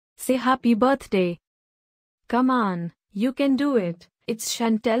Say happy birthday. Come on, you can do it. It's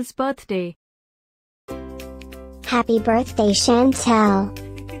Chantelle's birthday. Happy birthday, Chantelle.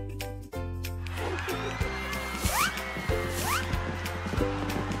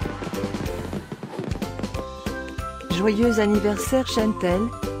 Joyeux anniversaire, Chantelle.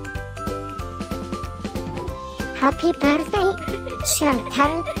 Happy birthday,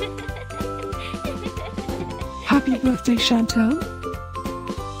 Chantelle. Happy birthday, Chantelle.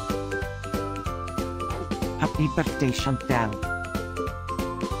 Happy birthday, Chantelle.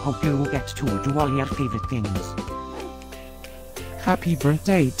 Hope you get to do all your favorite things. Happy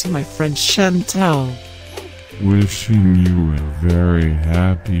birthday to my friend Chantelle. Wishing you a very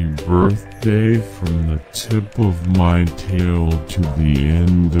happy birthday from the tip of my tail to the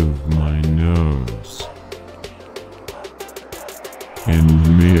end of my nose.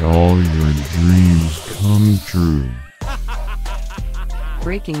 And may all your dreams come true.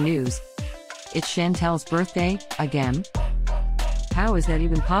 Breaking news. It's Chantelle's birthday, again? How is that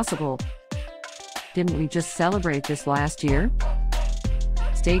even possible? Didn't we just celebrate this last year?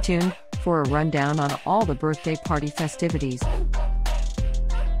 Stay tuned for a rundown on all the birthday party festivities.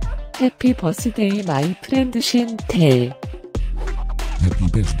 Happy birthday, my friend Chantelle. Happy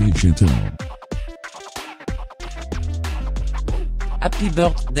birthday, Chantelle. Happy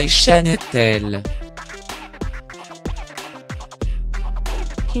birthday, Chantelle.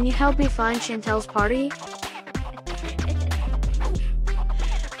 Can you help me find Chantelle's party?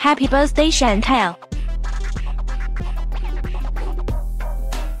 Happy birthday, Chantelle.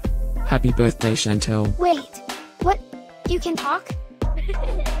 Happy birthday, Chantelle. Wait, what? You can talk?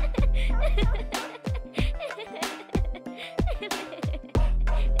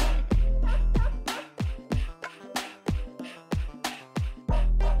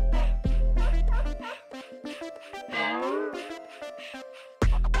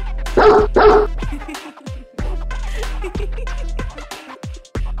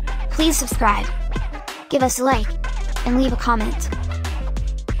 Please subscribe, give us a like, and leave a comment.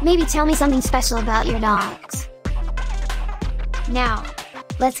 Maybe tell me something special about your dogs. Now,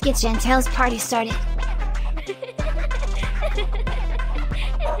 let's get Chantelle's party started.